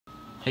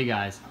Hey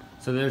guys,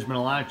 so there's been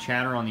a lot of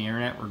chatter on the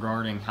internet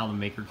regarding how the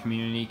maker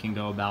community can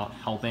go about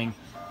helping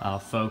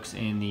folks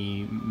in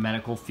the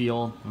medical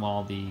field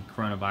while the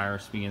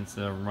coronavirus begins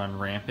to run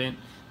rampant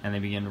and they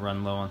begin to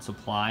run low on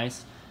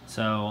supplies.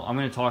 So I'm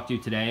going to talk to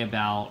you today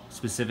about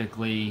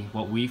specifically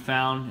what we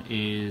found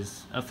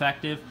is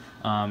effective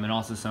and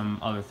also some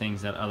other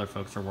things that other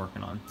folks are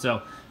working on.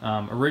 So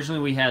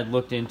originally we had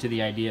looked into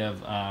the idea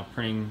of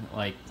printing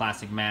like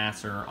plastic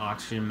masks or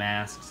oxygen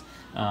masks,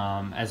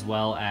 as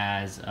well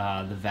as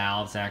the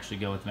valves that actually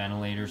go with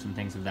ventilators and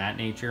things of that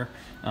nature.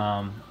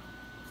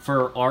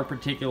 For our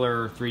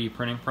particular 3D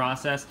printing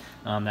process,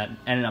 that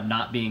ended up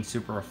not being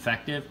super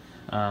effective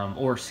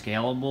or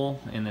scalable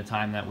in the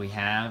time that we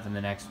have in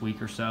the next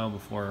week or so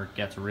before it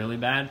gets really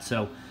bad.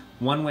 So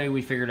one way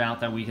we figured out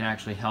that we can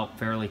actually help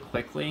fairly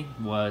quickly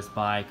was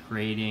by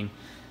creating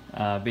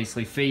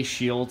basically face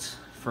shields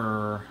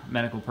for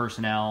medical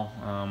personnel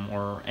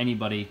or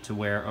anybody to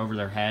wear over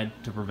their head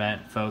to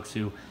prevent folks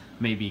who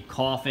may be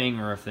coughing,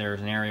 or if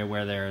there's an area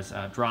where there's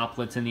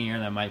droplets in the air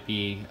that might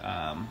be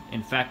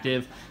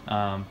infective,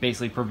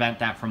 basically prevent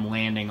that from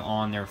landing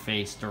on their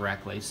face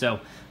directly.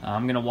 So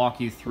I'm going to walk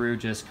you through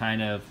just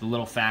kind of the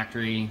little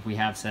factory we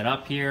have set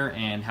up here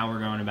and how we're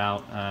going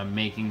about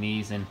making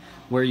these and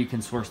where you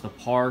can source the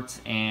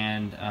parts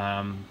and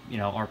you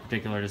know, our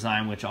particular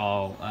design, which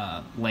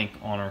I'll link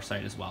on our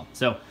site as well.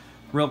 So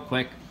real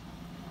quick,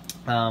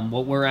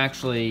 what we're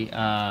actually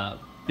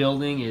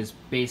building is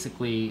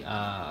basically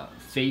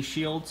face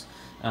shields.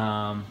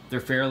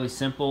 They're fairly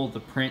simple. The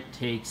print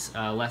takes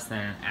less than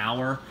an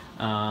hour,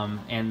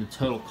 and the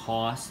total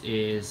cost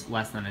is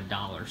less than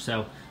 $1.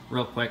 So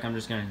real quick, I'm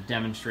just going to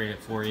demonstrate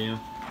it for you.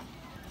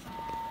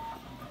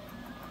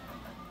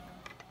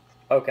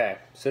 Okay,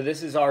 so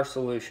this is our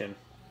solution.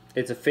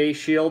 It's a face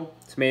shield.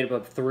 It's made up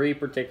of 3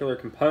 particular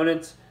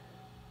components.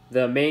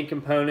 The main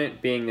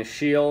component being the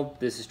shield.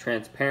 This is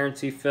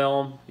transparency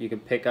film you can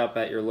pick up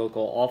at your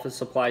local office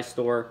supply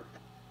store.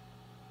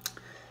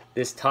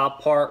 This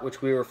top part,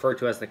 which we refer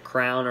to as the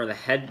crown or the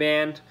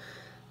headband,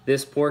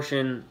 this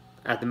portion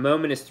at the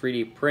moment is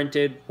 3D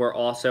printed. We're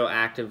also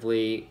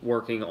actively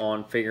working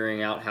on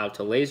figuring out how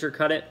to laser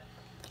cut it.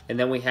 And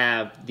then we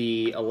have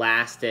the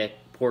elastic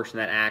portion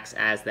that acts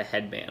as the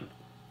headband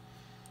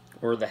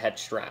or the head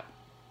strap.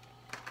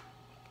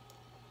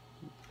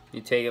 You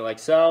take it like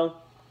so,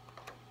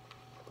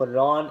 put it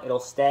on, it'll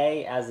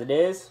stay as it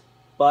is,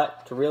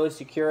 but to really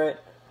secure it,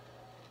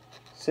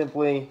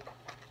 simply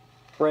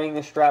bring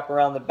the strap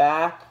around the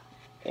back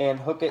and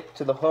hook it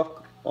to the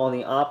hook on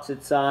the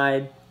opposite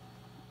side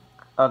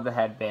of the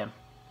headband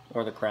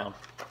or the crown.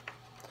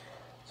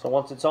 So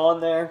once it's on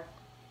there,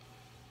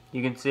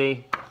 you can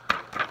see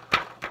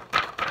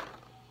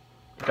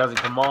it doesn't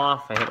come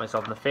off. I hit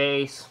myself in the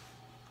face.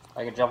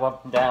 I can jump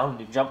up and down,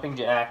 do jumping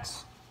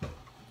jacks.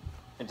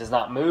 It does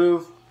not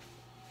move.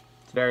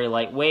 It's very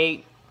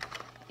lightweight,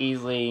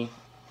 easily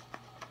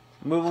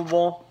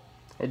movable.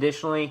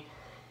 Additionally,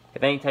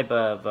 if any type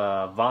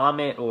of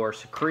vomit or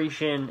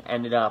secretion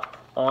ended up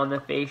on the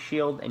face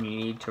shield and you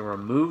need to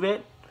remove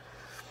it,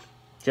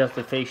 just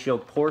the face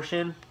shield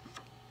portion,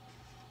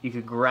 you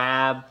could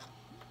grab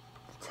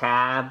the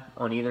tab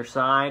on either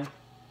side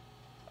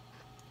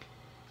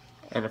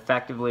and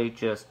effectively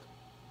just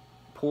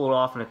pull it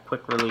off in a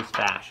quick release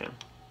fashion.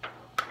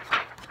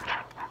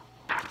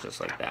 Just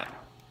like that.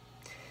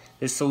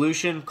 This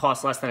solution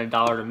costs less than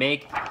 $1 to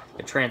make.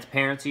 The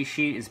transparency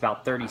sheet is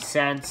about 30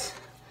 cents.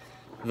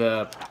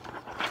 The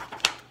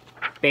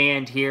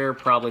band here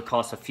probably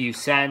costs a few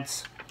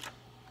cents.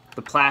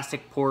 The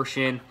plastic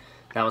portion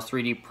that was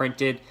 3D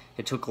printed,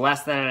 it took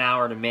less than an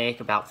hour to make,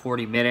 about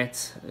 40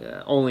 minutes.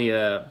 Only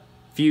a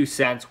few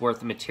cents worth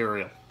of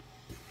material.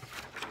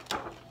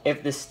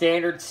 If the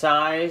standard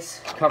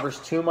size covers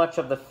too much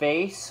of the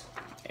face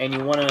and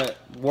you want to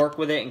work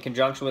with it in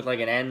conjunction with like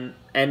an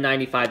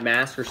N95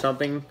 mask or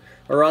something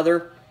or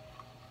other,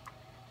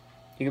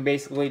 you can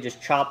basically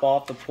just chop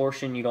off the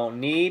portion you don't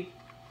need.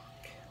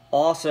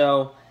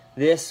 Also,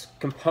 this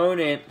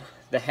component,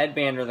 the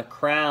headband or the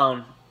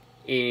crown,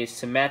 is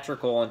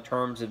symmetrical in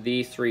terms of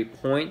these 3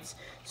 points,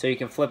 so you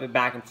can flip it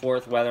back and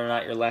forth whether or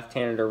not you're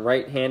left-handed or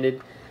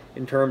right-handed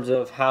in terms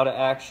of how to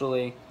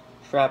actually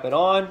strap it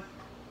on.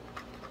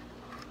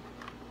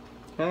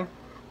 Okay.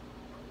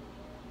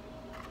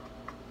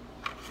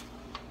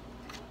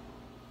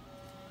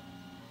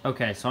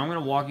 Okay, so I'm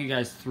going to walk you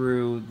guys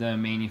through the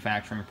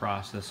manufacturing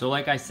process. So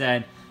like I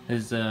said,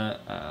 this is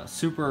a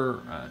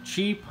super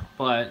cheap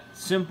but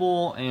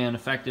simple and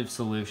effective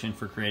solution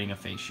for creating a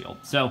face shield.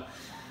 So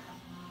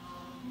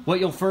what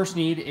you'll first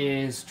need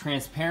is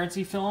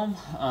transparency film.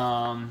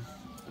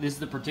 This is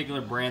the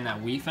particular brand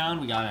that we found.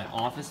 We got it at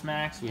Office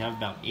Max. We have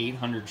about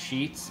 800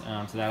 sheets,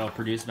 so that'll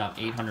produce about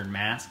 800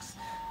 masks.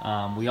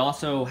 We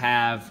also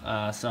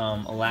have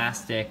some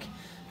elastic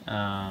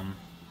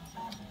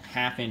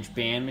half-inch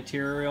band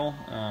material.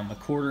 A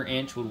 1/4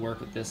 inch would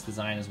work with this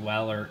design as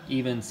well, or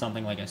even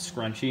something like a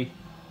scrunchie.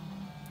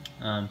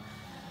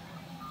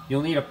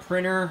 You'll need a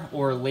printer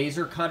or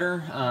laser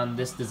cutter.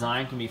 This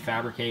design can be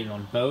fabricated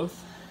on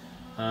both.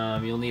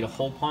 you'll need a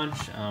hole punch.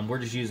 We're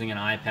just using an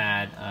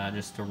iPad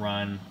just to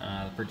run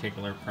the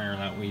particular printer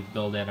that we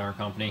build at our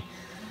company.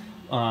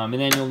 And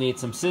then you'll need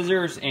some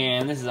scissors,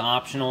 and this is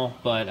optional,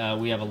 but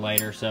we have a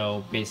lighter,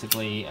 so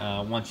basically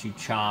once you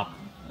chop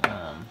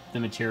the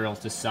materials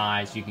to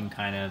size, you can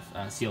kind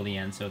of seal the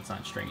end so it's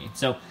not stringy.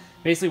 So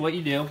basically what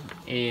you do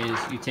is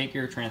you take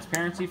your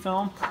transparency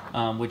film,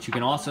 which you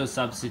can also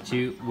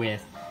substitute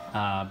with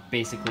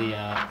basically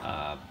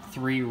a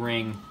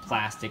 3-ring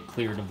plastic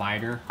clear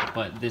divider,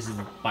 but this is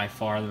by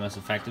far the most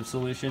effective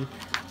solution.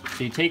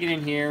 So you take it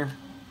in here,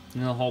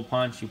 in the hole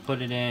punch, you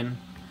put it in.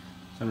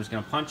 So I'm just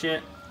gonna punch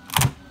it.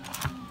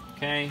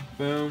 Okay,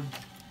 boom,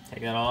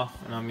 take that off,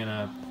 and I'm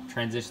gonna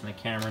transition the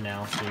camera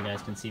now so you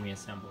guys can see me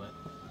assemble it.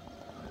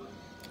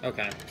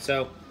 Okay,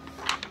 so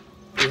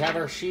we have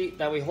our sheet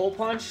that we hole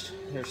punched.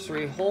 There's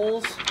 3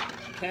 holes,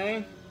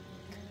 okay?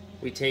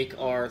 We take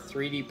our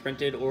 3D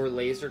printed or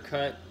laser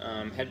cut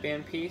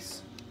headband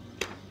piece.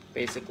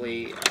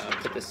 Basically,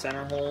 put the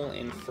center hole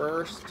in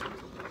first.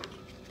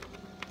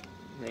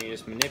 Then you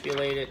just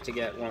manipulate it to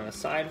get one of the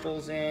side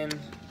holes in.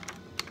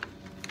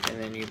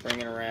 And then you bring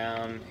it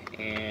around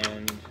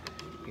and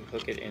you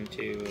hook it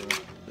into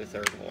the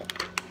 3rd hole.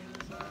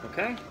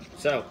 Okay,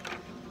 so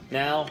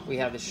now we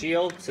have the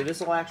shield. So this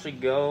will actually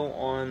go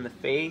on the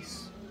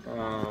face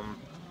and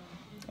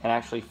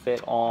actually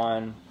fit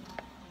on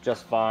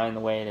just fine the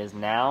way it is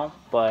now,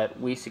 but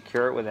we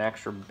secure it with an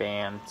extra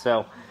band.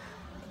 So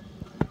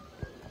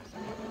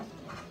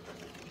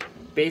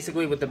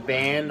basically with the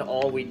band,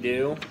 all we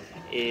do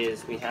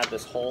is we have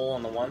this hole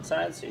on the one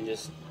side, so you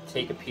just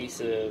take a piece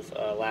of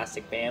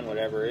elastic band,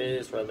 whatever it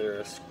is, whether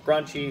it's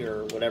scrunchy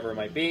or whatever it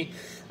might be,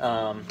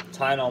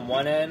 tie it on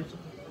one end,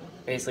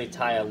 basically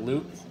tie a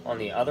loop on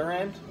the other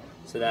end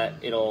so that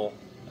it'll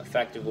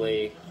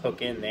effectively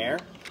hook in there.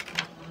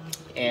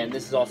 And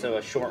this is also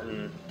a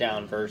shortened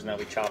down version that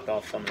we chopped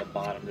off some of the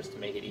bottom just to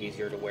make it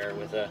easier to wear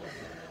with a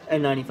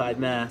N95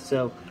 mask.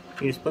 So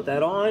you just put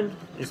that on,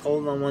 just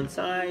hold it on one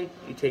side,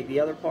 you take the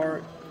other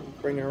part,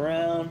 bring it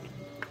around,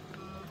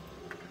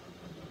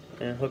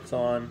 and it hooks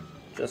on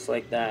just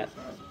like that.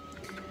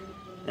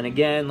 And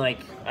again, like,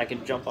 I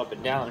can jump up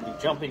and down and do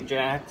jumping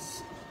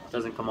jacks. It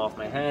doesn't come off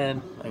my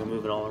head. I can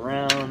move it all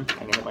around.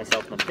 I can hit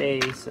myself in the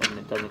face and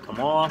it doesn't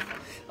come off.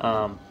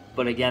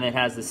 But again, it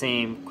has the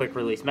same quick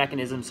release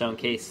mechanism, so in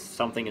case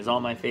something is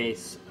on my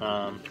face,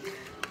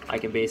 I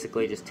can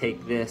basically just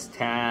take this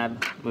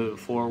tab, move it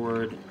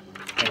forward,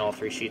 and all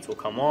 3 sheets will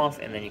come off,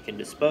 and then you can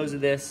dispose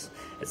of this.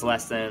 It's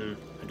less than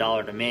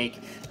 $1 to make,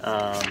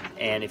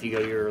 and if you go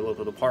to your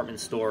local department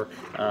store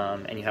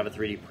and you have a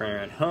 3D printer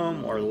at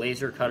home or a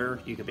laser cutter,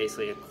 you can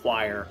basically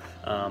acquire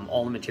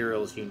all the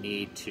materials you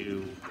need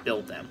to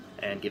build them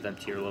and give them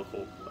to your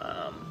local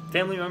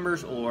family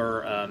members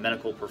or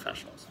medical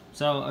professionals.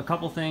 So a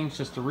couple things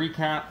just to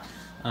recap.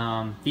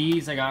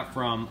 These I got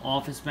from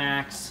Office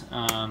Max.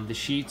 The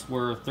sheets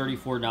were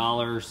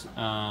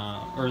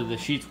 $34, or the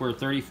sheets were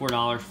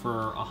 $34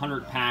 for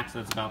 100 packs.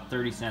 That's about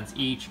 30 cents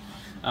each.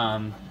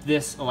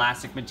 This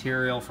elastic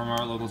material from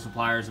our local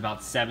supplier is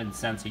about 7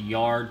 cents a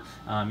yard.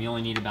 You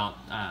only need about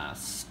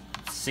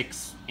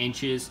 6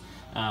 inches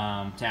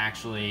to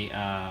actually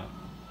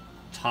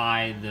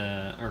tie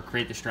or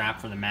create the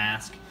strap for the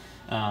mask.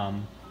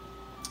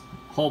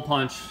 Hole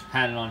punch,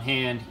 had it on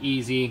hand,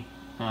 easy.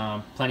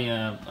 Plenty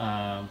of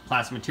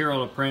plastic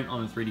material to print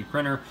on the 3D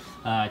printer.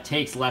 It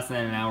takes less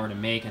than an hour to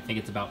make. I think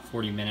it's about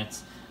 40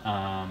 minutes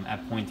at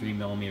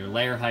 0.3mm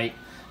layer height.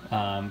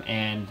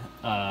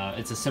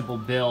 It's a simple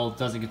build,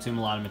 doesn't consume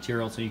a lot of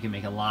material, so you can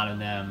make a lot of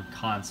them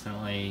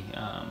constantly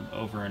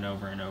over and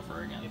over and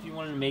over again. If you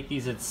wanted to make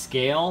these at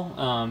scale,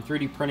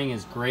 3D printing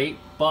is great,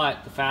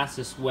 but the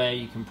fastest way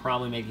you can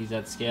probably make these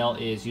at scale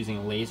is using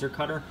a laser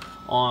cutter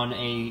on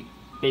a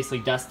basically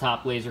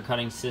desktop laser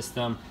cutting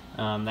system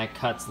that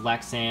cuts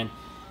Lexan.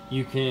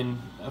 You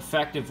can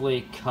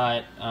effectively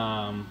cut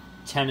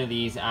 10 of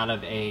these out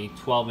of a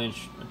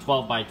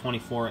 12 by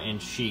 24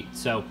 inch sheet.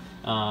 So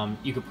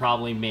you could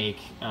probably make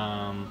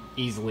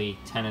easily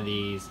 10 of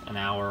these an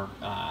hour,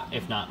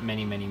 if not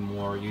many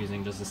more,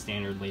 using just a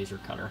standard laser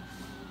cutter.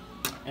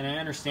 And I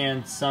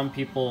understand some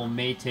people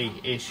may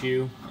take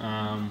issue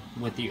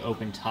with the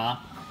open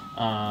top.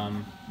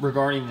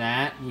 Regarding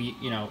that,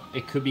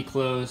 it could be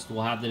closed.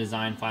 We'll have the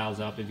design files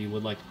up if you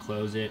would like to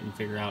close it and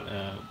figure out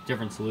a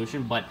different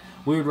solution, but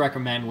we would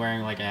recommend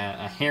wearing like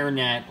a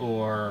hairnet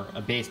or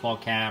a baseball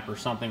cap or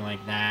something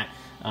like that.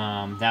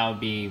 That would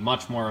be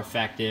much more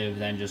effective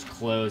than just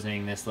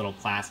closing this little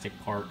plastic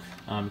part,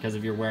 because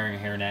if you're wearing a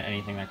hairnet,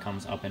 anything that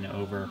comes up and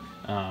over,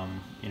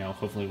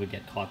 hopefully would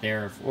get caught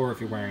there, or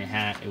if you're wearing a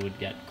hat, it would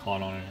get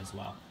caught on it as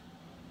well.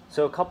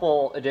 So a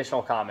couple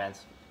additional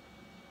comments.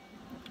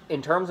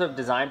 In terms of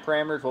design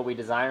parameters, what we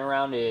design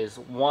around is,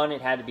 one,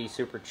 it had to be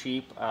super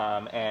cheap,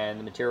 and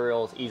the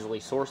material is easily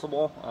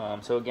sourceable.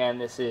 So again,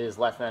 this is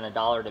less than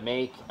 $1 to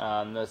make.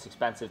 The most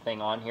expensive thing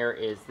on here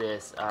is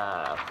this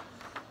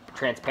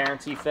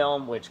transparency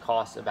film, which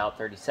costs about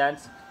 30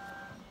 cents.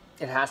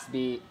 It has to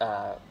be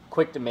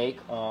quick to make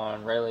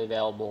on readily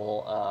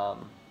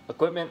available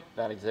equipment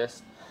that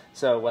exists.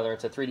 So whether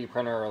it's a 3D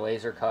printer or a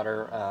laser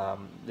cutter,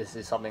 this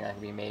is something that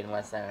can be made in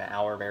less than an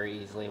hour very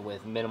easily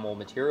with minimal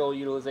material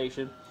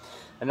utilization.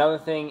 Another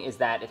thing is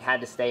that it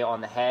had to stay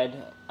on the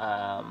head.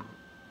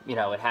 You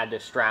know, it had to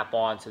strap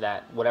on so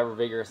that whatever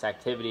vigorous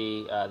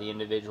activity the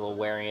individual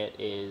wearing it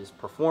is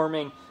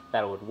performing,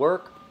 that it would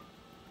work.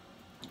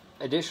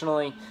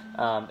 Additionally,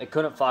 it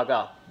couldn't fog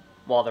up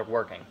while they're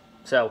working.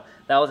 So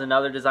that was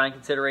another design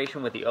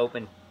consideration with the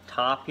open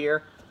top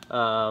here.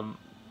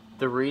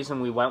 The reason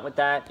we went with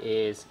that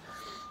is,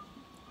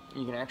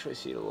 you can actually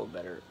see it a little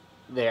better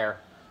there,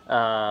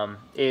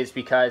 is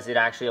because it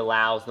actually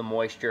allows the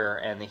moisture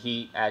and the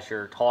heat as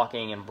you're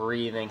talking and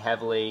breathing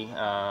heavily,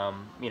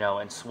 you know,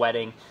 and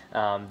sweating,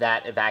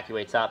 that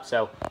evacuates up.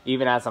 So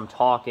even as I'm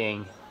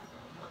talking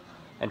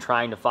and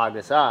trying to fog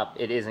this up,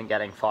 it isn't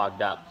getting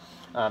fogged up.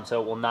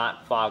 So it will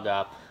not fog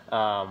up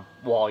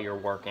while you're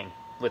working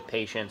with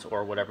patients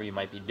or whatever you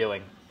might be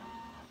doing.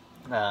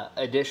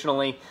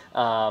 Additionally,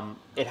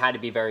 it had to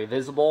be very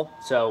visible,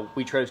 so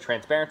we chose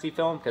transparency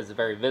film because it's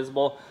very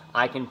visible.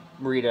 I can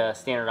read a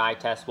standard eye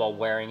test while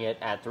wearing it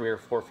at 3 or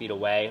 4 feet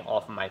away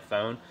off of my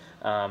phone,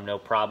 no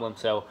problem.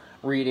 So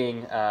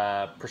reading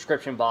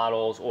prescription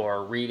bottles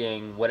or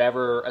reading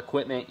whatever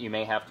equipment you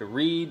may have to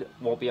read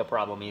won't be a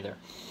problem either.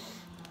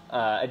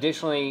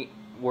 Additionally,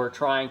 we're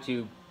trying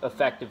to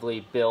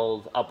effectively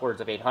build upwards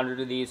of 800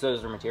 of these.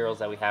 Those are materials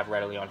that we have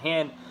readily on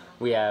hand.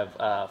 We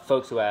have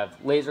folks who have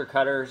laser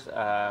cutters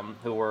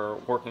who we're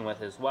working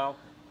with as well.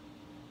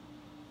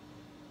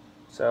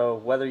 So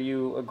whether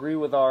you agree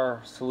with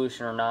our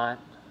solution or not,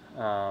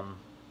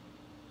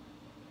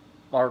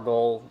 our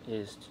goal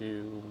is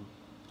to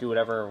do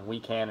whatever we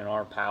can in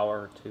our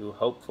power to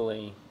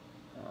hopefully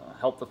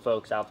help the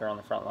folks out there on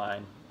the front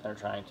line that are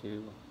trying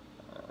to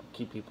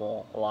keep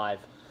people alive.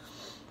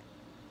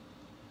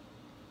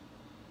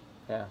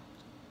 Yeah,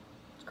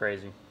 it's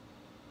crazy.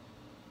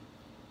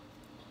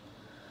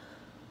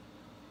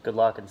 Good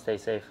luck and stay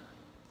safe.